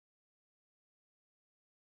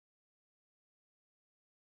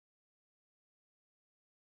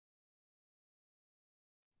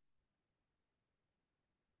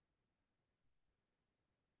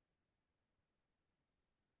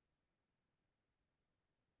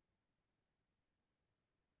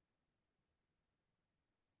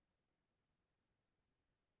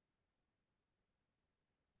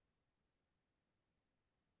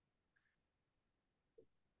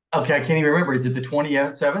Okay, I can't even remember. Is it the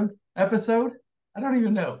 27th episode? I don't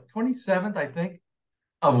even know. 27th, I think,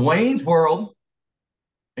 of Wayne's World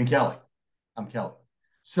and Kelly. I'm Kelly.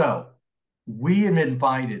 So we have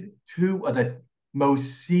invited two of the most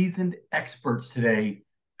seasoned experts today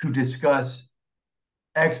to discuss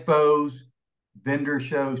expos, vendor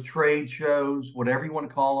shows, trade shows, whatever you want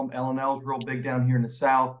to call them. L&L is real big down here in the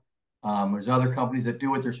South. There's other companies that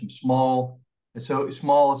do it. There's some small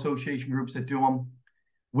association groups that do them.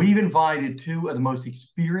 We've invited two of the most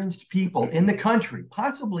experienced people in the country,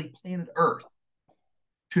 possibly planet Earth,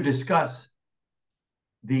 to discuss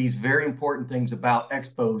these very important things about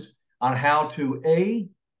expos on how to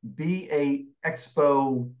be a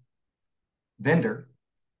expo vendor,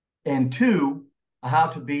 and two, how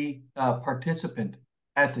to be a participant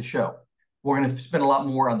at the show. We're going to spend a lot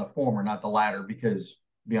more on the former, not the latter, because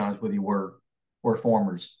to be honest with you, we're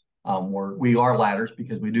formers. We are ladders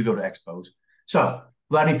because we do go to expos. So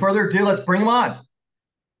without any further ado, let's bring them on.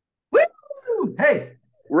 Woo! Hey,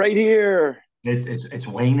 Right here. it's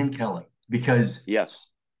Wayne and Kelly, because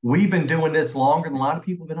Yes. we've been doing this longer than a lot of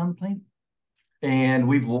people have been on the planet. And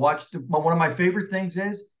we've watched, one of my favorite things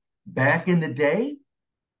is back in the day,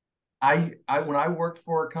 when I worked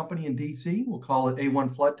for a company in DC, we'll call it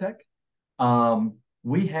A1 Flood Tech,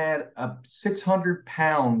 we had 600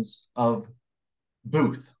 pounds of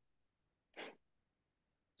booth.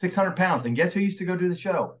 600 pounds. And guess who used to go do the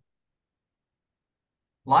show?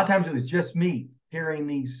 A lot of times it was just me carrying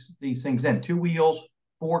these things in. Two wheels,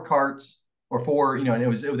 four carts, or four, and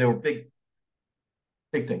they were big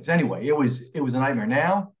things. Anyway, it was a nightmare.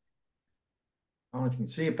 Now, I don't know if you can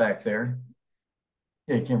see it back there.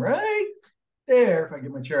 Yeah, you can right there. If I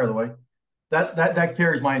get my chair out of the way, that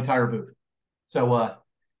carries my entire booth. So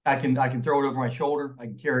I can throw it over my shoulder. I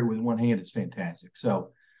can carry it with one hand. It's fantastic.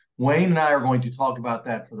 So Wayne and I are going to talk about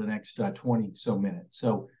that for the next 20 so minutes.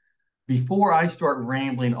 So before I start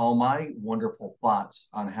rambling all my wonderful thoughts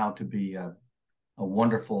on how to be a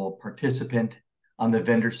wonderful participant on the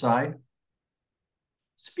vendor side,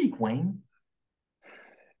 speak, Wayne.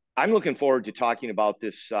 I'm looking forward to talking about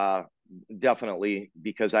this definitely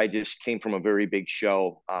because I just came from a very big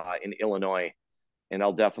show in Illinois, and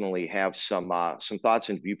I'll definitely have some thoughts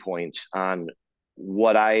and viewpoints on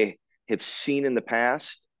what I have seen in the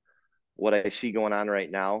past, what I see going on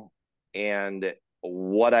right now, and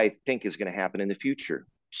what I think is going to happen in the future.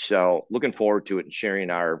 So looking forward to it and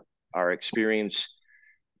sharing our experience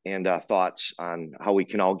and thoughts on how we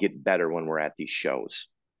can all get better when we're at these shows.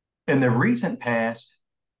 In the recent past,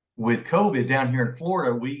 with COVID down here in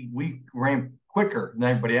Florida, we ran quicker than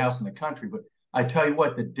everybody else in the country. But I tell you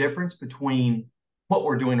what, the difference between what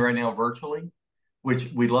we're doing right now virtually,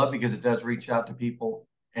 which we love because it does reach out to people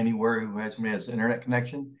anywhere who has internet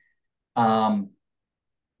connection. Um,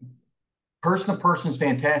 Person to person is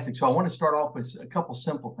fantastic. So I want to start off with a couple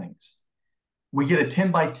simple things. We get a 10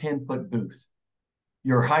 by 10 foot booth.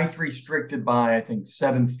 Your height's restricted by, I think,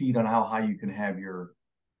 7 feet on how high you can have your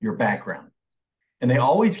background. And they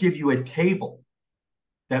always give you a table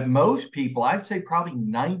that most people, I'd say probably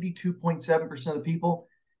 92.7% of the people,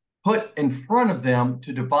 put in front of them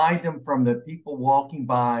to divide them from the people walking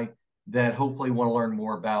by that hopefully want to learn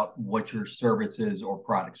more about what your services or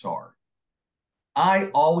products are. I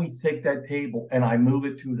always take that table and I move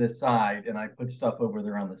it to the side and I put stuff over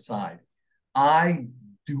there on the side. I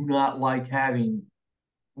do not like having,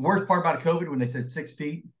 worst part about COVID when they said 6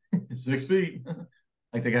 feet, 6 feet,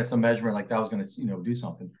 like they got some measurement like that was going to, do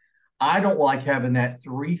something. I don't like having that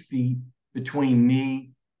 3 feet between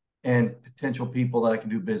me and potential people that I can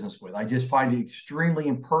do business with. I just find it extremely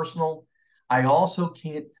impersonal. I also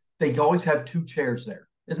can't, they always have two chairs there.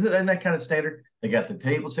 Isn't that kind of standard? They got the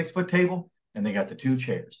table, 6 foot table, and they got the two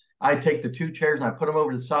chairs. I take the two chairs and I put them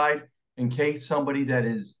over to the side in case somebody that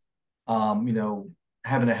is,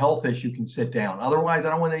 having a health issue can sit down. Otherwise, I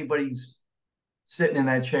don't want anybody's sitting in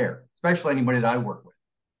that chair, especially anybody that I work with.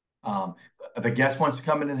 If a guest wants to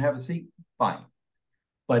come in and have a seat, fine.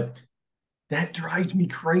 But that drives me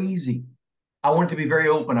crazy. I want it to be very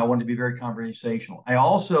open. I want it to be very conversational. I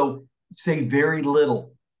also say very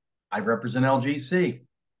little. I represent LGC.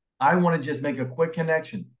 I want to just make a quick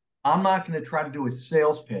connection. I'm not going to try to do a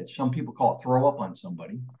sales pitch. Some people call it throw up on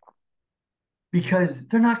somebody because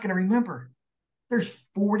they're not going to remember. There's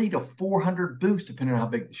 40 to 400 booths, depending on how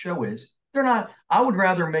big the show is. They're not, I would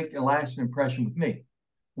rather make a lasting impression with me.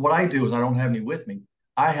 What I do is I don't have any with me.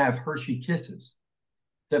 I have Hershey Kisses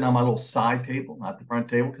sitting on my little side table, not the front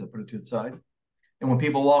table because I put it to the side. And when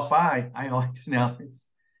people walk by, I always now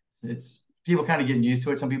it's people kind of getting used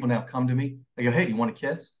to it. Some people now come to me. They go, "Hey, do you want a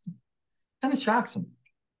kiss?" Kind of shocks them,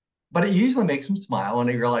 but it usually makes them smile and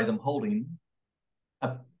they realize I'm holding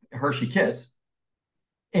Hershey kiss,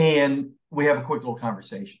 and we have a quick little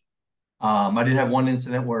conversation. I did have one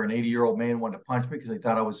incident where an 80-year-old man wanted to punch me because he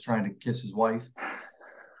thought I was trying to kiss his wife.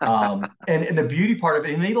 And the beauty part of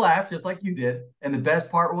it, and he laughed just like you did. And the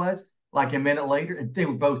best part was, like a minute later, and they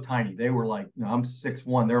were both tiny. They were like, I'm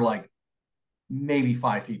 6'1". They're like maybe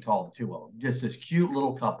 5 feet tall, the two of them. Just this cute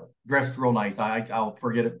little couple, dressed real nice. I'll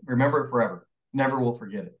forget it, remember it forever. Never will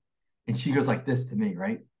forget it. And she goes like this to me,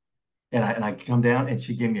 right? And I come down and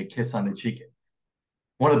she gave me a kiss on the cheek.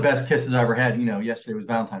 One of the best kisses I ever had. Yesterday was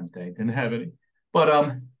Valentine's Day. Didn't have any.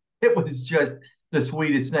 But it was just the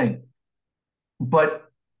sweetest thing.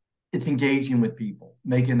 But it's engaging with people,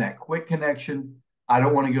 making that quick connection. I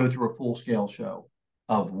don't want to go through a full-scale show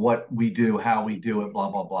of what we do, how we do it, blah,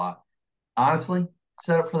 blah, blah. Honestly,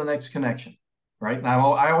 set up for the next connection, right?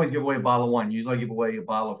 Now, I always give away a bottle of wine. Usually I give away a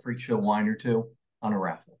bottle of Freak Show wine or two on a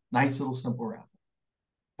raffle. Nice little simple raffle.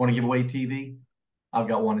 Want to give away TV? I've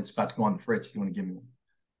got one that's about to go on the fritz if you want to give me one.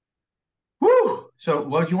 Woo! So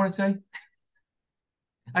what did you want to say?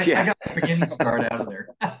 I got the beginning start out of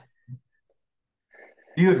there.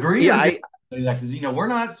 Do you agree? Yeah, because we're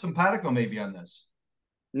not simpatico maybe on this.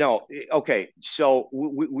 No, okay. So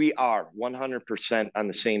we are 100% on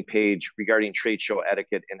the same page regarding trade show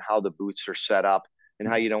etiquette and how the booths are set up and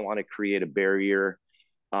how you don't want to create a barrier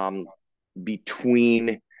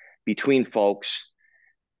between folks.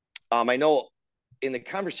 I know in the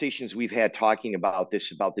conversations we've had talking about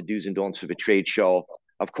this, about the do's and don'ts of a trade show,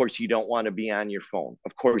 of course, you don't want to be on your phone.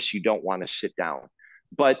 Of course, you don't want to sit down.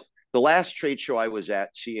 But the last trade show I was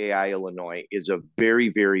at, CAI, Illinois, is a very,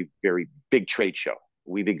 very, very big trade show.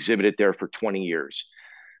 We've exhibited there for 20 years.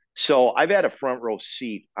 So I've had a front row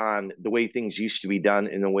seat on the way things used to be done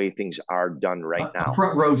and the way things are done right now. A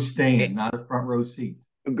front row stand, not a front row seat.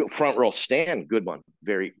 Front row stand, good one.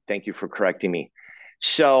 Thank you for correcting me.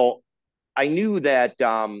 So I knew that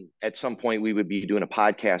at some point we would be doing a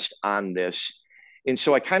podcast on this. And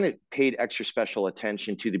so I kind of paid extra special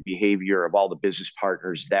attention to the behavior of all the business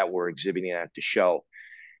partners that were exhibiting at the show.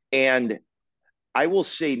 And I will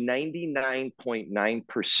say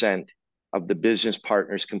 99.9% of the business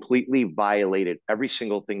partners completely violated every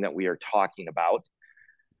single thing that we are talking about.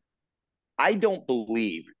 I don't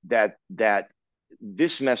believe that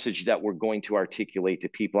this message that we're going to articulate to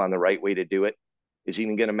people on the right way to do it is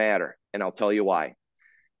even going to matter. And I'll tell you why.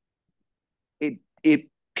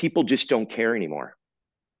 People just don't care anymore.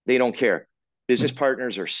 They don't care. Business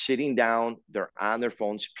partners are sitting down. They're on their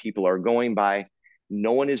phones. People are going by.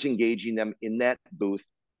 No one is engaging them in that booth.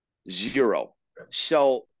 Zero.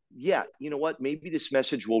 So yeah, you know what? Maybe this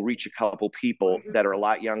message will reach a couple people that are a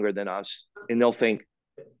lot younger than us, and they'll think,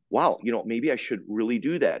 wow, maybe I should really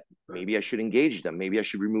do that. Maybe I should engage them. Maybe I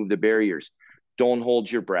should remove the barriers. Don't hold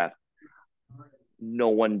your breath. No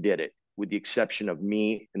one did it, with the exception of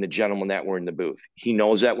me and the gentleman that were in the booth. He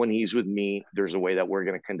knows that when he's with me, there's a way that we're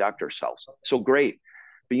going to conduct ourselves. So great.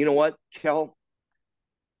 But you know what, Kel?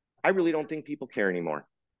 I really don't think people care anymore.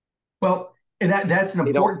 Well, and that's an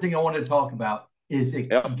important thing I wanted to talk about is you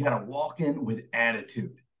got to walk in with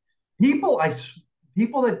attitude. People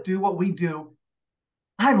that do what we do,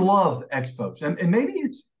 I love expos. And maybe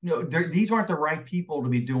it's, these aren't the right people to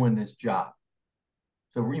be doing this job.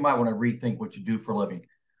 So you might want to rethink what you do for a living.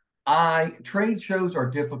 Trade shows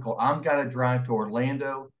are difficult. I'm got to drive to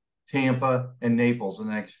Orlando, Tampa, and Naples in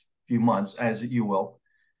the next few months, as you will.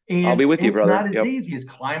 And I'll be with you, brother. It's not as easy as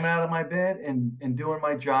climbing out of my bed and doing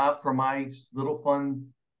my job for my little fun,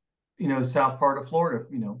 south part of Florida,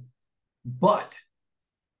 But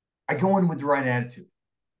I go in with the right attitude,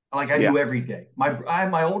 like I do every day.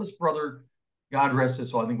 My oldest brother, God rest his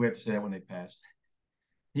soul. I think we have to say that when they passed.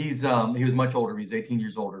 He was much older. He's 18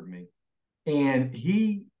 years older than me, and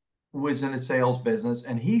he was in the sales business.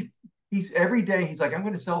 And he's every day he's like, I'm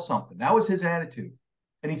going to sell something. That was his attitude,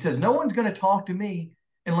 and he says, no one's going to talk to me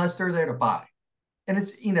unless they're there to buy. And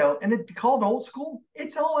it's, and it's called old school.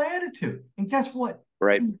 It's all attitude. And guess what?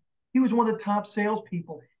 Right. He was one of the top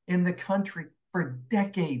salespeople in the country for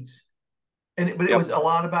decades. But it was a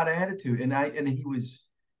lot about attitude. And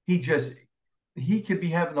he could be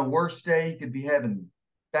having the worst day. He could be having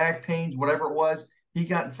back pains, whatever it was. He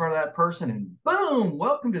got in front of that person and boom,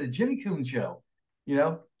 welcome to the Jimmy Kuhn show,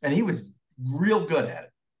 and he was real good at it.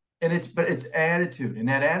 But it's attitude, and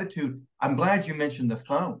that attitude, I'm glad you mentioned the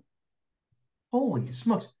phone. Holy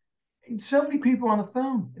smokes. So many people on the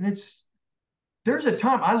phone. And there's a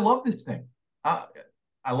time. I love this thing. I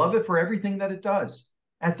love it for everything that it does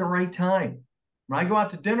at the right time. When I go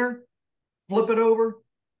out to dinner, flip it over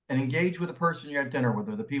and engage with the person you're at dinner with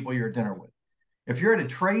or the people you're at dinner with. If you're at a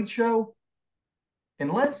trade show,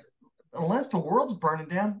 unless the world's burning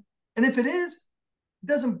down, and if it is, It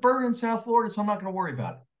doesn't burn in South Florida, so I'm not going to worry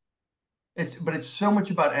about it. But it's so much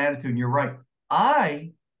about attitude. And you're right.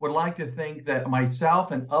 I would like to think that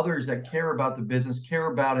myself and others that care about the business care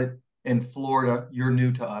about it in Florida. You're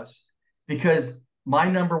new to us because my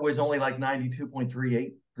number was only like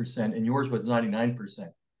 92.38% and yours was 99%.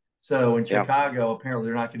 So in Yeah. Chicago, apparently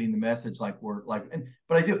they're not getting the message like we're like,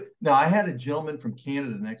 but I do. Now I had a gentleman from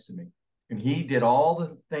Canada next to me, and he did all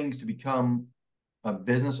the things to become a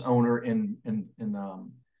business owner in the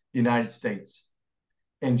United States,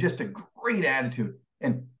 and just a great attitude.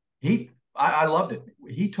 And I loved it.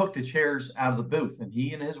 He took the chairs out of the booth, and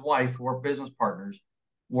he and his wife, who are business partners,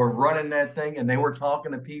 were running that thing, and they were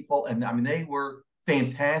talking to people, and I mean they were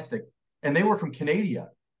fantastic, and they were from Canada.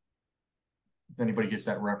 If anybody gets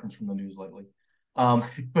that reference from the news lately,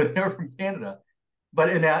 but they were from Canada. But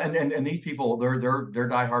and these people, they're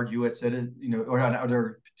diehard U.S. citizens, or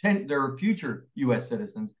they're future U.S.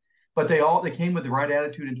 citizens, but they came with the right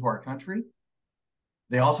attitude into our country.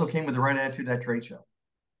 They also came with the right attitude at that trade show.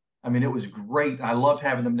 I mean, it was great. I loved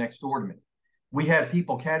having them next door to me. We had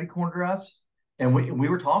people catty corner us, and we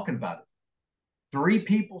were talking about it. 3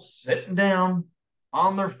 people sitting down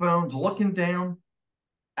on their phones, looking down.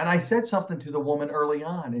 And I said something to the woman early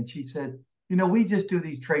on, and she said, we just do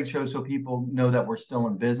these trade shows so people know that we're still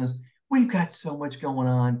in business. We've got so much going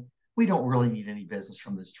on. We don't really need any business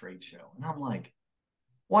from this trade show. And I'm like,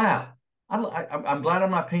 wow, I'm glad I'm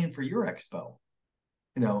not paying for your expo.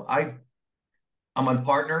 I'm a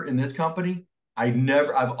partner in this company.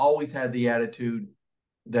 I've always had the attitude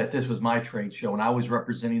that this was my trade show, and I was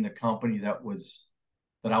representing the company that I was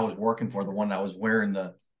working for, the one that was wearing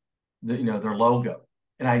their logo.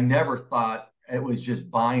 And I never thought it was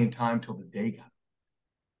just buying time till the day got.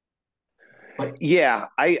 But yeah,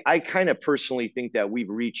 I kind of personally think that we've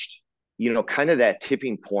reached, kind of that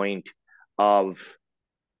tipping point of,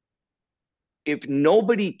 if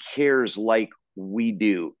nobody cares like we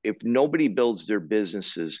do, if nobody builds their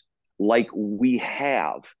businesses like we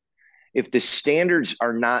have, if the standards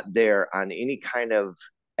are not there on any kind of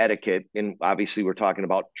etiquette, and obviously we're talking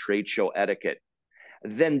about trade show etiquette,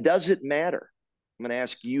 then does it matter? I'm going to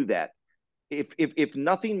ask you that. If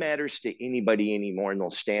nothing matters to anybody anymore and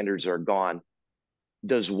those standards are gone,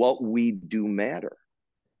 does what we do matter?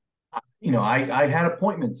 I had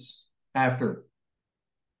appointments after.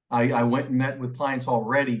 I went and met with clients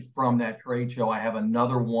already from that trade show. I have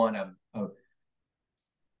another one. I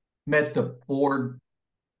met the board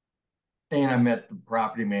and I met the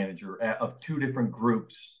property manager of 2 different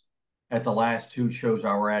groups at the last 2 shows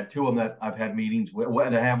I were at. 2 of them that I've had meetings with.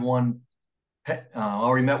 I have one. I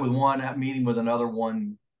already met with one, meeting with another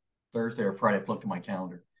one Thursday or Friday. I've looked at my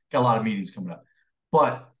calendar. Got a lot of meetings coming up.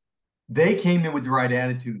 But they came in with the right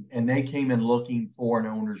attitude, and they came in looking for an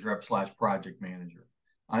owner's rep / project manager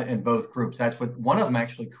in both groups. That's what one of them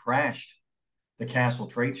actually crashed the Castle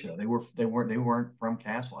trade show. They weren't from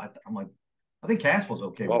Castle. I'm like, I think Castle's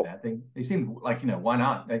okay with that. They seem like, why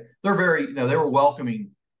not? They're very, they were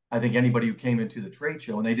welcoming, I think, anybody who came into the trade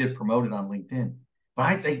show, and they did promote it on LinkedIn. But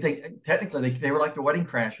I think technically they were like the wedding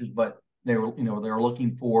crashers, but they were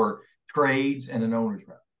looking for trades and an owner's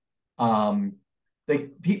rep.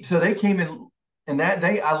 They came in, and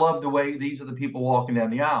I love the way these are the people walking down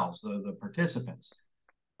the aisles, the participants.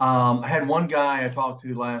 I had one guy I talked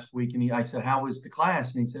to last week, and I said, "How was the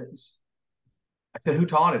class?" And he says, "I said, who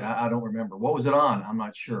taught it? I don't remember. What was it on? I'm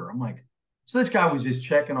not sure." I'm like, so this guy was just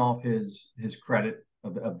checking off his credit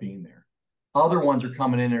of being there. Other ones are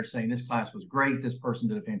coming in there saying this class was great. This person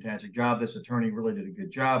did a fantastic job. This attorney really did a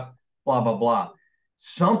good job. Blah, blah, blah.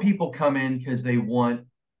 Some people come in because they want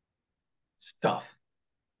stuff,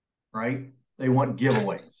 right? They want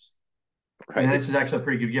giveaways. Right. And this is actually a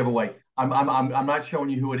pretty good giveaway. I'm not showing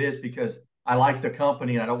you who it is because I like the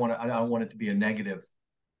company and I don't want it to be a negative.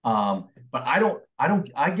 But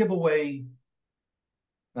I give away.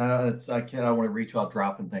 I don't want to reach out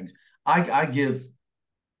dropping things. I give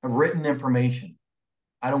written information.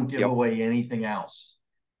 I don't give away anything else.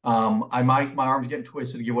 My arm's getting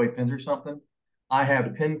twisted to give away pins or something. I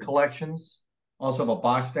have pin collections. Also have a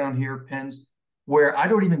box down here, pins, where I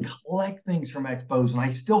don't even collect things from expos, and I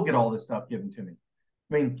still get all this stuff given to me.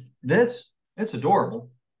 I mean, it's adorable.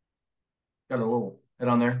 Got a little head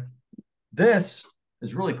on there. This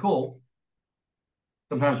is really cool.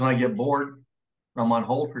 Sometimes when I get bored, or I'm on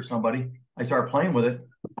hold for somebody, I start playing with it.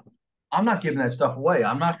 I'm not giving that stuff away.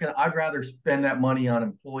 I'd rather spend that money on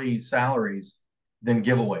employees' salaries than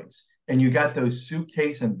giveaways. And you got those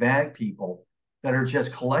suitcase and bag people that are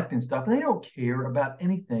just collecting stuff, and they don't care about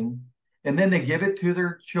anything. And then they give it to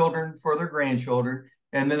their children for their grandchildren,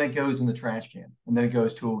 and then it goes in the trash can, and then it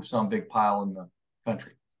goes to some big pile in the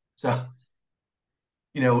country. So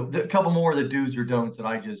a couple more of the do's or don'ts that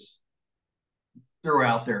I just throw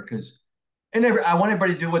out there because, I want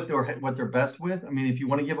everybody to do what they're best with. I mean, if you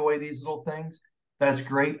want to give away these little things, that's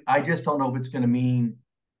great. I just don't know if it's going to mean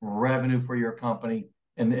revenue for your company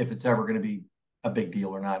and if it's ever going to be a big deal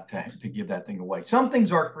or not to give that thing away. Some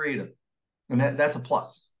things are creative, and that's a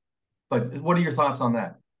plus. But what are your thoughts on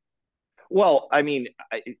that? Well, I mean,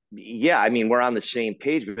 yeah, I mean, we're on the same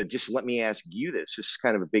page, but just let me ask you this. This is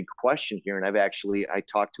kind of a big question here, and I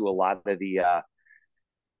talked to a lot of the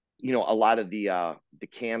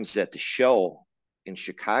cams at the show in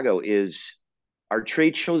Chicago. Are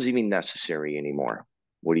trade shows even necessary anymore?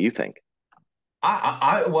 What do you think?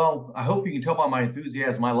 Well, I hope you can tell by my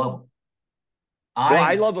enthusiasm. I love them. Well,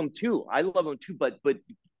 I I love them too. I love them too, but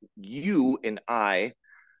you and I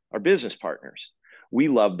are business partners. We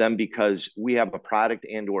love them because we have a product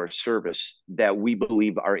and or a service that we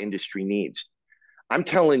believe our industry needs. I'm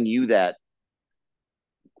telling you that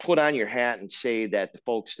put on your hat and say that the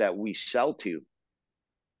folks that we sell to,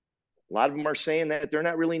 a lot of them are saying that they're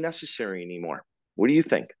not really necessary anymore. What do you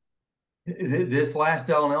think? This last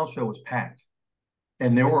L&L show was packed,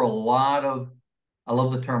 and there were a lot of. I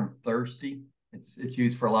love the term thirsty. It's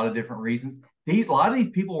used for a lot of different reasons. A lot of these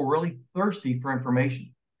people were really thirsty for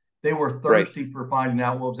information. They were Right. thirsty for finding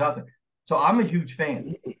out what was out there. So I'm a huge fan.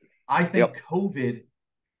 I think Yep. COVID,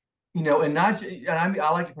 and not, and I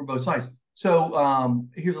like it from both sides. So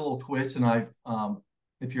here's a little twist, and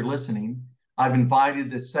if you're listening, I've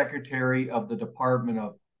invited the secretary of the Department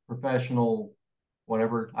of Professional,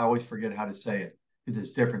 whatever. I always forget how to say it because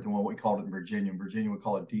it's different than what we called it in Virginia. In Virginia, we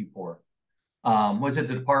call it DPOR. Was it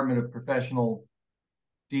the Department of Professional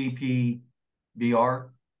DPBR?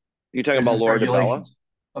 You're talking about Business Laura DeBella? regulations,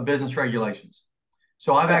 business regulations.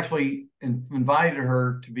 So I've Yeah. actually invited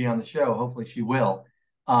her to be on the show. Hopefully she will.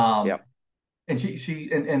 Um, Yeah. and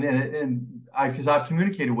she and I because I've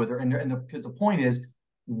communicated with her and because the point is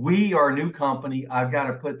we are a new company. I've got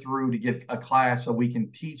to put through to get a class so we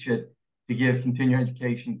can teach it to give continuing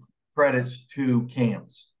education credits to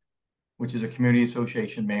CAMS, which is a community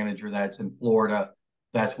association manager that's in Florida.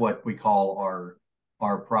 That's what we call our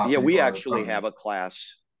Yeah, property we or our actually program. have a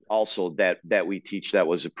class also that we teach that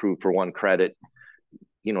was approved for one credit,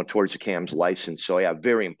 towards the CAM's license. So yeah, Yeah,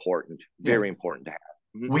 very important to have.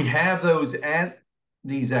 Mhm. we have those at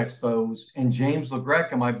these expos, and James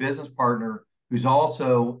LaGreca, my business partner, who's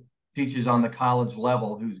also teaches on the college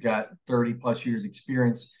level, who's got 30 plus years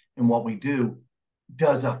experience in what we do,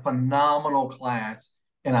 does a phenomenal class.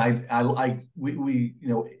 And we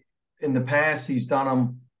in the past he's done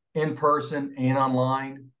them in person and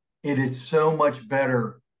online. It is so much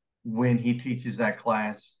better when he teaches that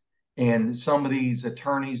class. And some of these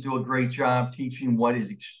attorneys do a great job teaching what is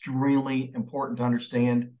extremely important to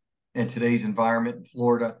understand in today's environment in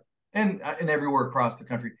Florida and everywhere across the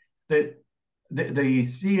country. The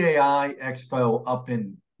CAI Expo up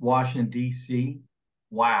in Washington, D.C.,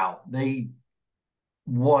 wow,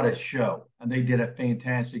 what a show. And they did a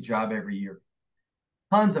fantastic job every year.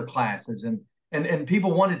 Tons of classes and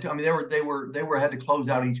people wanted to, I mean, they were had to close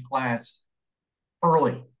out each class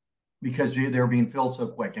early because they were being filled so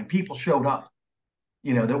quick and people showed up.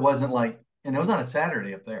 There wasn't like, and it was on a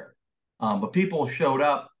Saturday up there. But people showed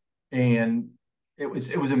up and it was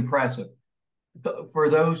impressive. For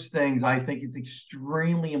those things, I think it's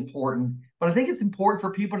extremely important, but I think it's important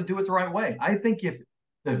for people to do it the right way. I think if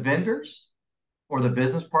the vendors or the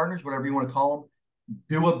business partners, whatever you want to call them,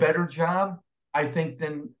 do a better job, I think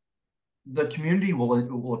then the community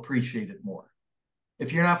will appreciate it more.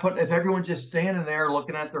 If everyone's just standing there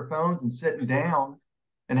looking at their phones and sitting down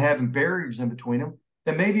and having barriers in between them,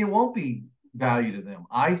 then maybe it won't be value to them.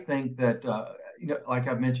 I think that, like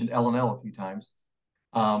I've mentioned L&L a few times,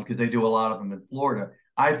 because they do a lot of them in Florida.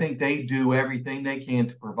 I think they do everything they can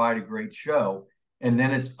to provide a great show. And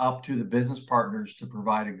then it's up to the business partners to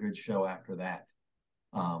provide a good show after that.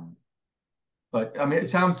 Um, but I mean, it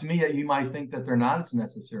sounds to me that you might think that they're not as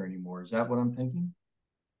necessary anymore. Is that what I'm thinking?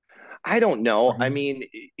 I don't know. I Mhm. mean,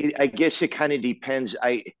 I guess it kind of depends.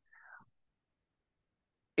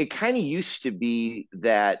 It kind of used to be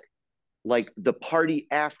that like the party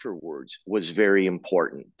afterwards was very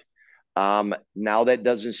important. Now that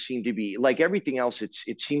doesn't seem to be like everything else.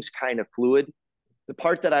 It seems kind of fluid. The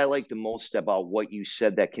part that I like the most about what you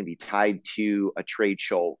said that can be tied to a trade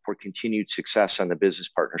show for continued success on the business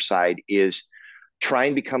partner side is try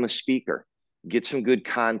and become a speaker, get some good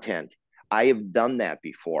content. I have done that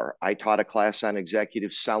before. I taught a class on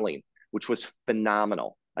executive selling, which was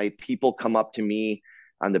phenomenal. I had people come up to me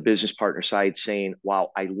on the business partner side saying,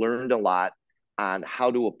 wow, I learned a lot on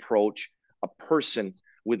how to approach a person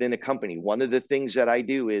within a company. One of the things that I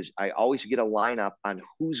do is I always get a lineup on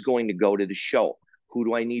who's going to go to the show. Who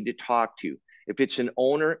do I need to talk to? If it's an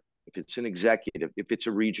owner, if it's an executive, if it's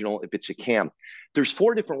a regional, if it's a CAM, there's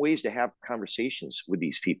 4 different ways to have conversations with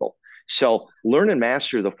these people. So learn and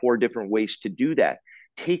master the 4 different ways to do that.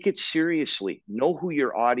 Take it seriously. Know who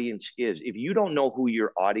your audience is. If you don't know who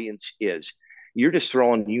your audience is, you're just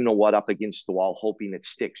throwing you know what up against the wall, hoping it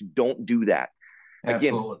sticks. Don't do that.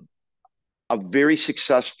 Absolutely. Again, a very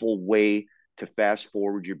successful way to fast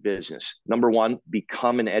forward your business. Number 1,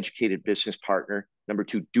 become an educated business partner. Number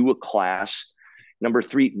 2, do a class. Number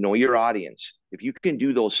 3, know your audience. If you can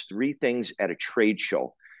do those 3 things at a trade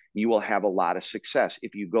show, you will have a lot of success.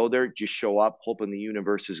 If you go there, just show up, hoping the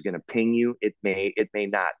universe is going to ping you. It may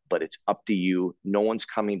not, but it's up to you. No one's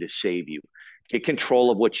coming to save you. Get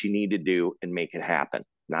control of what you need to do and make it happen.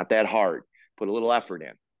 Not that hard. Put a little effort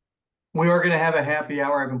in. We are going to have a happy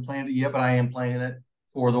hour. I haven't planned it yet, but I am planning it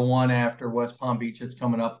for the one after West Palm Beach. It's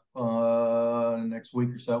coming up next week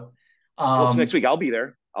or so. Well, it's next week. I'll be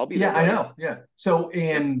there. Yeah, I know. Yeah. So,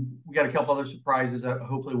 and we got a couple other surprises that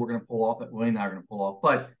hopefully we're going to pull off, that Wayne and I are going to pull off.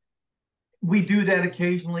 But we do that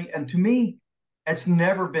occasionally. And to me, it's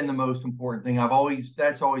never been the most important thing.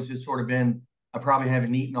 That's always just sort of been, I probably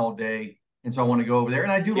haven't eaten all day. And so I want to go over there.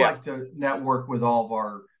 And I do like to network with all of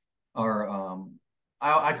our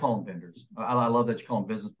I call them vendors. I love that you call them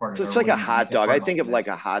business partners. So it's like a hot dog. I think of like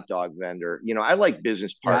a hot dog vendor. You know, I like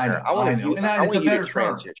business partner. Yeah, I want you to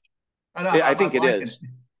transition. I think it is.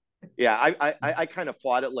 Yeah, I kind of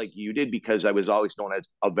fought it like you did because I was always known as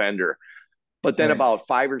a vendor. But then about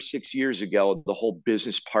 5 or 6 years ago, the whole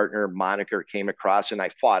business partner moniker came across, and I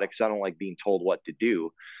fought it because I don't like being told what to do.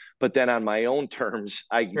 But then on my own terms,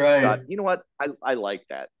 I thought, you know what, I like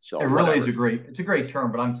that. So it really is it's a great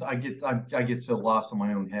term, but I get so lost in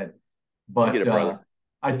my own head. But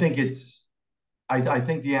I think I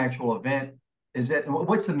think the actual event is that.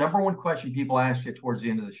 What's the number one question people ask you towards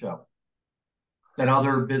the end of the show that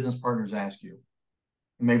other business partners ask you?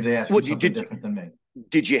 Maybe they ask you something different than me.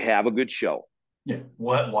 Did you have a good show? Yeah.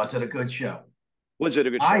 What was it? A good show? Was it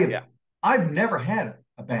a good show? I've never had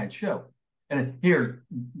a bad show. And here,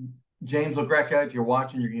 James LaGreca, if you're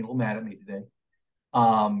watching, you're getting a little mad at me today.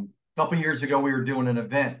 A couple of years ago, we were doing an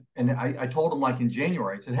event, and I told him, like in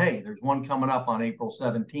January, I said, hey, there's one coming up on April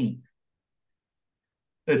 17th.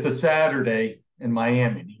 It's a Saturday in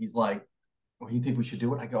Miami. And he's like, well, you think we should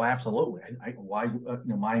do it? I go, absolutely. Why?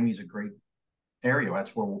 Miami's a great area.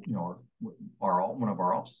 That's where one of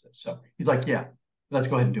our offices is. So he's like, yeah, let's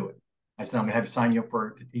go ahead and do it. I said, I'm gonna have to sign you up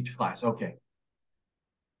to teach a class. Okay.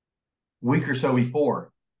 Week or so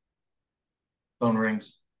before, phone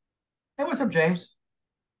rings. Hey, what's up, James?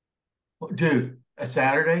 Dude, a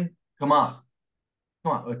Saturday? Come on.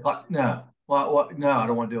 No. What? No, I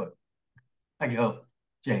don't want to do it. I go,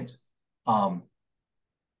 James,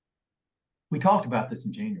 we talked about this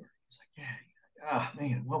in January. It's like, yeah,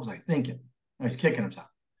 man, what was I thinking? I was kicking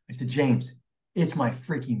himself. I said, James, it's my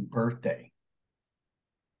freaking birthday.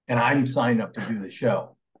 And I'm signed up to do the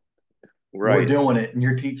show. Right. We're doing it, and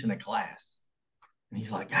you're teaching a class. And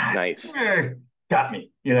he's like, nice. Got me,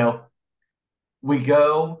 We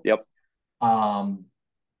go. Yep.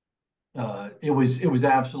 It was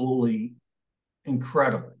absolutely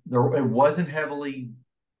incredible. It wasn't heavily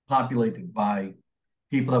populated by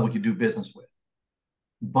people that we could do business with.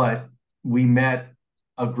 But we met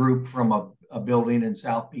a group from a building in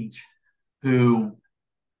South Beach who,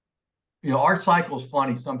 our cycle is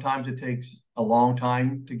funny. Sometimes it takes a long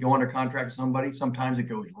time to go under contract with somebody. Sometimes it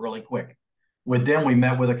goes really quick. With them, we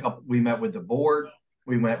met with the board,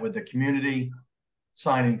 we met with the community,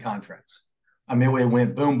 signing contracts. I mean, we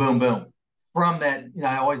went boom, boom, boom. From that,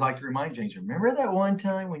 I always like to remind James, remember that one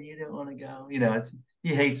time when you didn't want to go?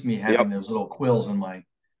 He hates me having those little quills in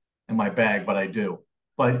my bag, but I do.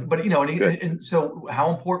 But and so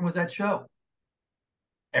how important was that show?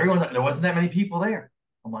 Everyone's like, there wasn't that many people there.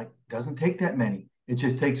 I'm like, doesn't take that many. It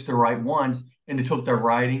just takes the right ones. And it took the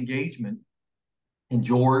right engagement. And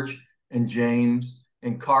George and James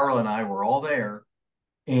and Carl and I were all there.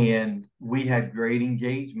 And we had great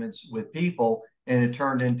engagements with people. And it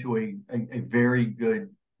turned into a very good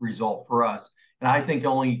result for us. And I think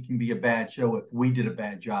only can be a bad show if we did a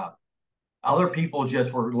bad job. Other people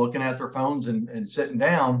just were looking at their phones and sitting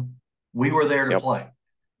down. We were there to play,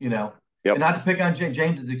 And not to pick on James.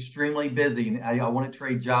 James is extremely busy, and I want to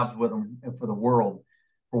trade jobs with him for the world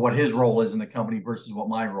for what his role is in the company versus what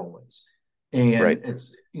my role is. And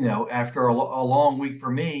it's, after a long week for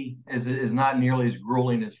me is not nearly as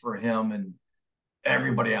grueling as for him and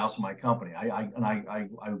everybody else in my company. I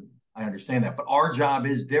understand that, but our job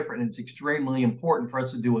is different, and it's extremely important for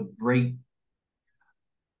us to do a great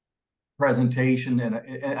presentation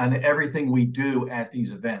and everything we do at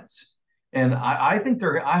these events. And I think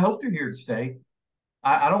I hope they're here to stay.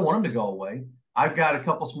 I don't want them to go away. I've got a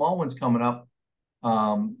couple small ones coming up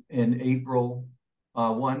in April.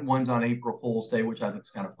 One's on April Fool's Day, which I think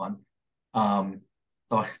is kind of fun.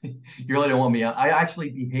 So you really don't want me out. I actually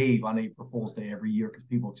behave on April Fool's Day every year because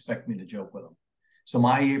people expect me to joke with them. So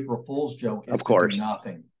my April Fool's joke is to do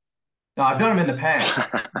nothing. Now I've done them in the past,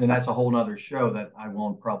 and that's a whole nother show that I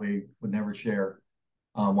would never share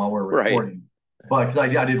while we're recording. Right. But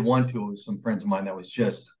because I did one with some friends of mine that was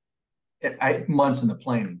just months in the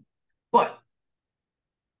planning. But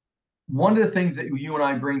one of the things that you and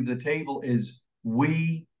I bring to the table is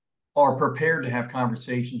we are prepared to have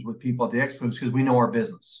conversations with people at the expos because we know our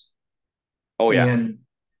business. Oh, yeah. And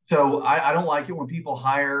so I don't like it when people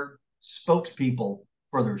hire spokespeople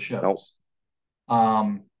for their shows.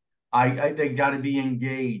 Nope. They got to be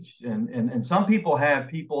engaged. And some people have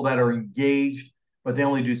people that are engaged, but they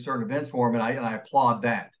only do certain events for them. And I applaud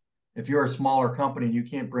that. If you're a smaller company and you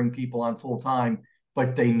can't bring people on full time,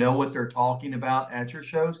 but they know what they're talking about at your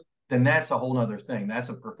shows, then that's a whole nother thing. That's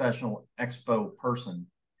a professional expo person.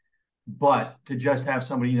 But to just have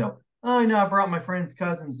somebody, I brought my friend's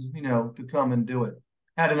cousins, to come and do it.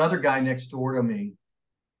 Had another guy next door to me.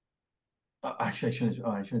 I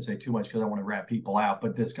shouldn't say too much because I want to rat people out.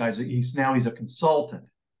 But this guy's he's a consultant,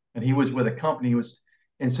 and he was with a company.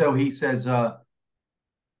 And so he says, tell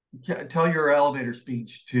your elevator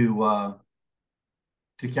speech to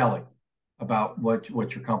Kelly about what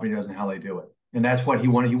your company does and how they do it. And that's what he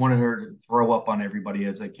wanted. He wanted her to throw up on everybody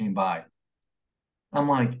as they came by. I'm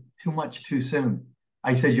like, too much too soon.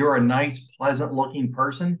 I said, you're a nice, pleasant looking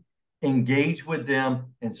person. Engage with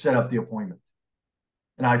them and set up the appointment.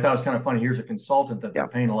 And I thought it was kind of funny. Here's a consultant that they're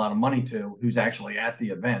paying a lot of money to who's actually at the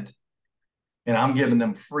event. And I'm giving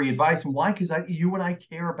them free advice. And why? Because you and I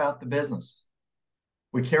care about the business.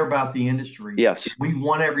 We care about the industry. Yes. We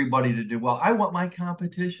want everybody to do well. I want my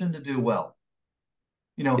competition to do well.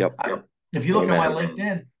 If you look at my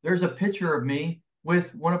LinkedIn, there's a picture of me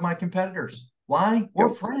with one of my competitors. Why?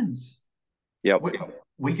 We're friends. Yep.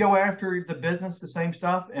 We go after the business, the same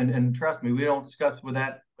stuff. And trust me, we don't discuss with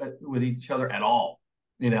each other at all,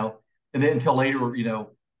 And then until later,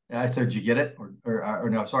 I said, did you get it? Or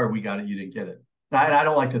no, sorry, we got it. You didn't get it. And I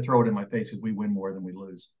don't like to throw it in my face because we win more than we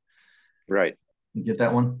lose. Right. You get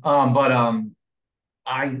that one? I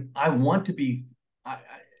want to be,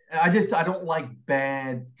 I don't like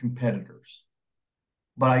bad competitors,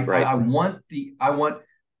 but I want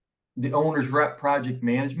the owner's rep project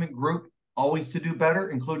management group always to do better,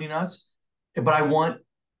 including us. But I want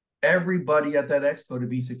everybody at that expo to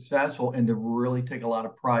be successful and to really take a lot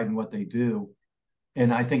of pride in what they do.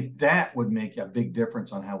 And I think that would make a big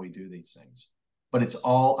difference on how we do these things. But it's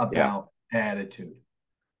all about attitude.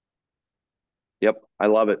 Yep. I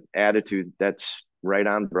love it. Attitude. That's right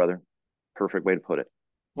on, brother. Perfect way to put it.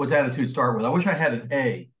 What's attitude start with? I wish I had an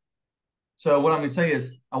A. So what I'm going to say is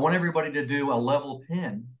I want everybody to do a level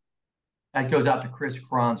 10. That goes out to Chris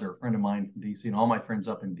Kronzer, a friend of mine from DC, and all my friends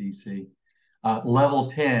up in DC. Level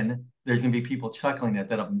 10, there's going to be people chuckling at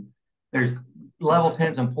that. There's level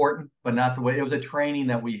 10 is important, but not the way. It was a training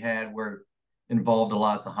that we had where it involved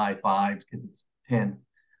lots of high fives because it's 10.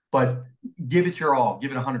 But give it your all.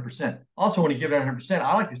 Give it 100%. Also, when you give it 100%,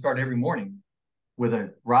 I like to start every morning with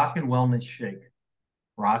a Rockin Wellness shake.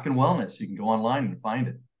 Rockin Wellness. You can go online and find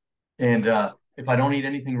it. And if I don't eat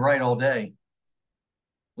anything right all day,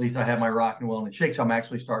 at least I have my Rockin Wellness shake, so I'm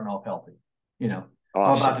actually starting off healthy. Awesome.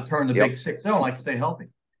 I'm about to turn the big 6-0. I like to stay healthy.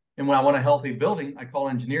 And when I want a healthy building, I call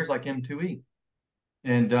engineers like M2E.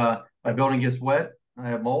 And my building gets wet, I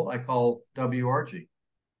have mold, I call WRG.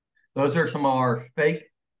 Those are some of our fake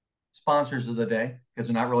sponsors of the day because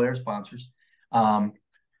they're not really our sponsors.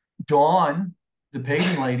 Dawn, the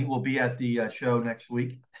paving lady, will be at the show next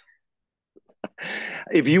week.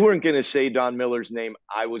 If you weren't going to say Dawn Miller's name,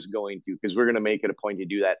 I was going to, because we're going to make it a point to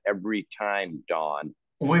do that every time, Dawn.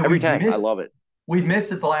 Every time. I love it. We've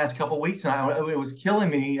missed it the last couple of weeks, and it was killing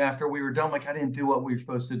me after we were done. Like, I didn't do what we were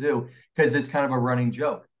supposed to do because it's kind of a running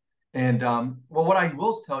joke. And well, what I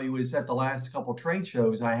will tell you is at the last couple of trade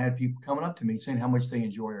shows, I had people coming up to me saying how much they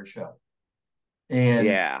enjoy our show. And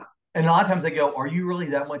a lot of times they go, "Are you really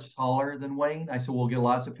that much taller than Wayne?" I said, "We'll get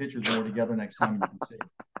lots of pictures when we're together next time you can see."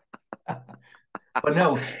 But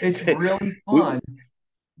no, it's really fun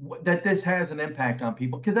that this has an impact on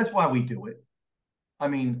people because that's why we do it. I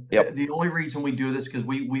mean, the only reason we do this is because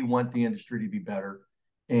we want the industry to be better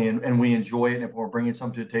and we enjoy it. And if we're bringing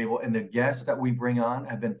something to the table, and the guests that we bring on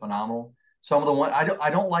have been phenomenal. Some of the ones I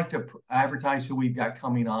don't like to advertise who we've got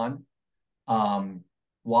coming on.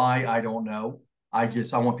 Why, I don't know. I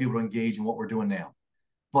want people to engage in what we're doing now.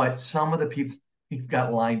 But some of the people we've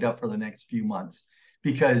got lined up for the next few months,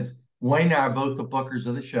 because Wayne and I are both the bookers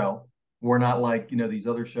of the show. We're not like, these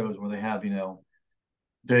other shows where they have,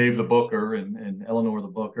 Dave the booker and Eleanor the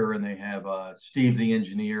booker, and they have Steve the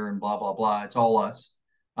engineer and blah, blah, blah. It's all us,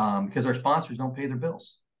 because our sponsors don't pay their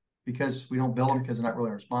bills, because we don't bill them because they're not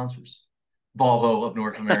really our sponsors. Volvo of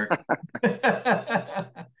North America.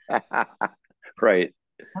 Right.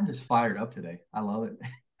 I'm just fired up today. I love it.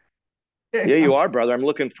 Yeah, you are, brother. I'm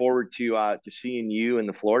looking forward to seeing you and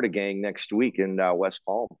the Florida gang next week in West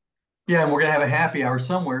Palm. Yeah, and we're gonna have a happy hour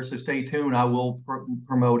somewhere, so stay tuned. I will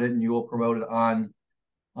promote it, and you will promote it on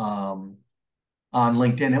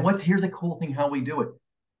LinkedIn. And here's the cool thing how we do it.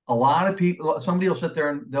 A lot of people, somebody will sit there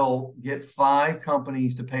and they'll get 5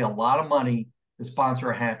 companies to pay a lot of money to sponsor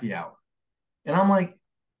a happy hour. And I'm like,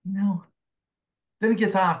 then it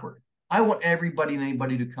gets awkward. I want everybody and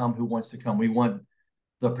anybody to come who wants to come. We want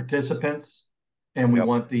the participants and we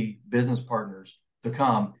want the business partners to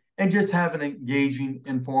come and just have an engaging,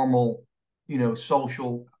 informal,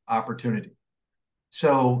 social opportunity.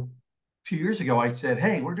 So a few years ago, I said,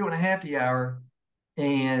 hey, we're doing a happy hour,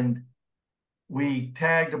 and we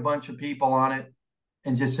tagged a bunch of people on it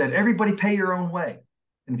and just said, everybody pay your own way.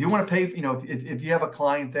 And if you want to pay, if you have a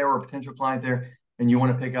client there or a potential client there and you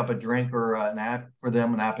want to pick up a drink or an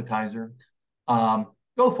appetizer,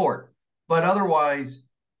 go for it. But otherwise,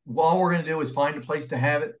 all we're going to do is find a place to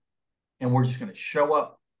have it, and we're just going to show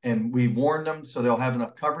up. And we warned them so they'll have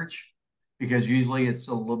enough coverage, because usually it's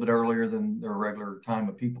a little bit earlier than their regular time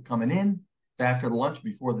of people coming in. It's after the lunch,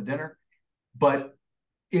 before the dinner. But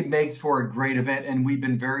it makes for a great event, and we've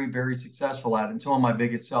been very, very successful at it. And some of my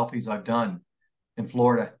biggest selfies I've done in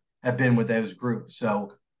Florida have been with those groups.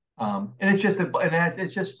 So, and it's just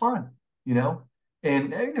fun,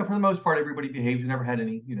 And for the most part, everybody behaves. We've never had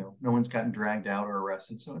any, no one's gotten dragged out or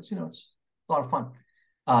arrested. So it's it's a lot of fun.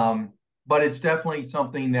 But it's definitely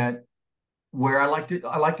something that where I like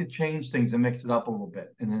to change things and mix it up a little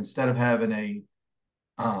bit. And instead of having a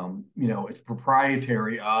it's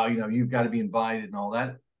proprietary, you've got to be invited and all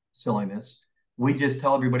that silliness, we just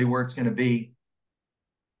tell everybody where it's going to be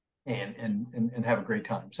and have a great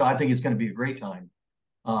time. So I think it's going to be a great time.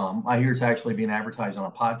 I hear it's actually being advertised on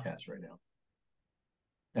a podcast right now.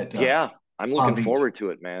 Yeah, I'm looking forward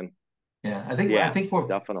to it, man. Yeah, I think we're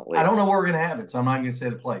definitely. I don't know where we're going to have it, so I'm not going to say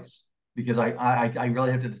the place, because I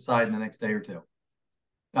really have to decide in the next day or two.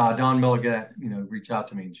 Dawn Miller, reach out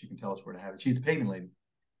to me and she can tell us where to have it. She's the paving lady,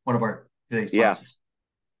 one of our today's sponsors.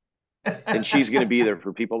 And she's going to be there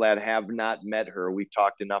for people that have not met her. We've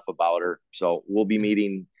talked enough about her, so we'll be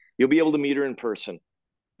meeting. You'll be able to meet her in person.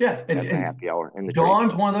 Yeah, and the happy hour. And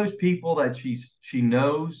Dawn's one of those people that she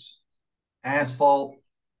knows asphalt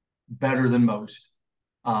better than most.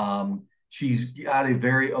 She's got a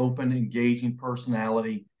very open, engaging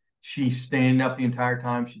personality. She's standing up the entire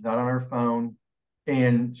time. She's not on her phone.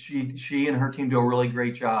 And she and her team do a really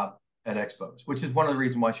great job at Expos, which is one of the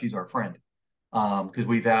reasons why she's our friend, because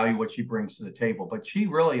we value what she brings to the table. But she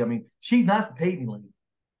really, she's not the paving lady.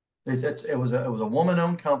 It was a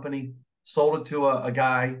woman-owned company, sold it to a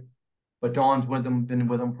guy, but Dawn's been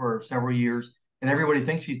with them for several years, and everybody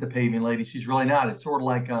thinks she's the paving lady. She's really not. It's sort of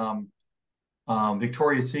like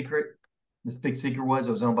Victoria's Secret. This big secret it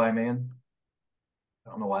was owned by a man. I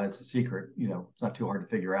don't know why that's a secret. It's not too hard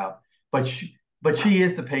to figure out. But she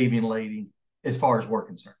is the paving lady as far as we're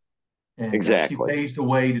concerned. And exactly. She paves the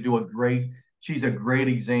way to she's a great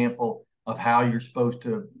example of how you're supposed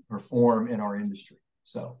to perform in our industry.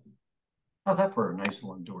 So how's that for a nice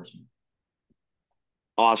little endorsement?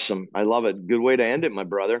 Awesome. I love it. Good way to end it, my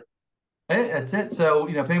brother. Hey, that's it. So,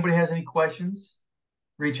 if anybody has any questions,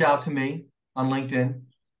 reach out to me on LinkedIn.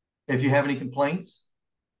 If you have any complaints,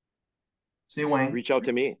 see Wayne. Reach out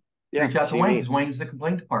to me. Yeah, reach out to Wayne, because Wayne's the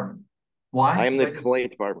complaint department. Why? I am the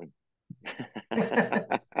complaint department.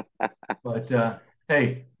 But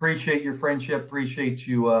hey, appreciate your friendship. Appreciate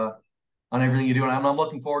you on everything you do. And I'm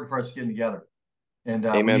looking forward for us getting together. And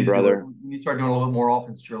amen, brother. We need to start doing a little bit more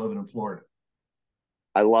often since you're living in Florida.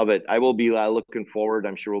 I love it. I will be looking forward.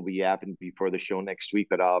 I'm sure we'll be yapping before the show next week,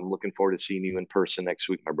 but I'm looking forward to seeing you in person next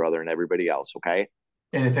week, my brother, and everybody else. Okay.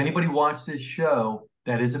 And if anybody watched this show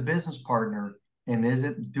that is a business partner and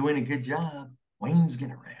isn't doing a good job, Wayne's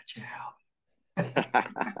gonna rat you out.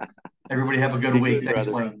 Everybody have a good week.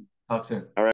 Thanks, Wayne. Talk soon. All right.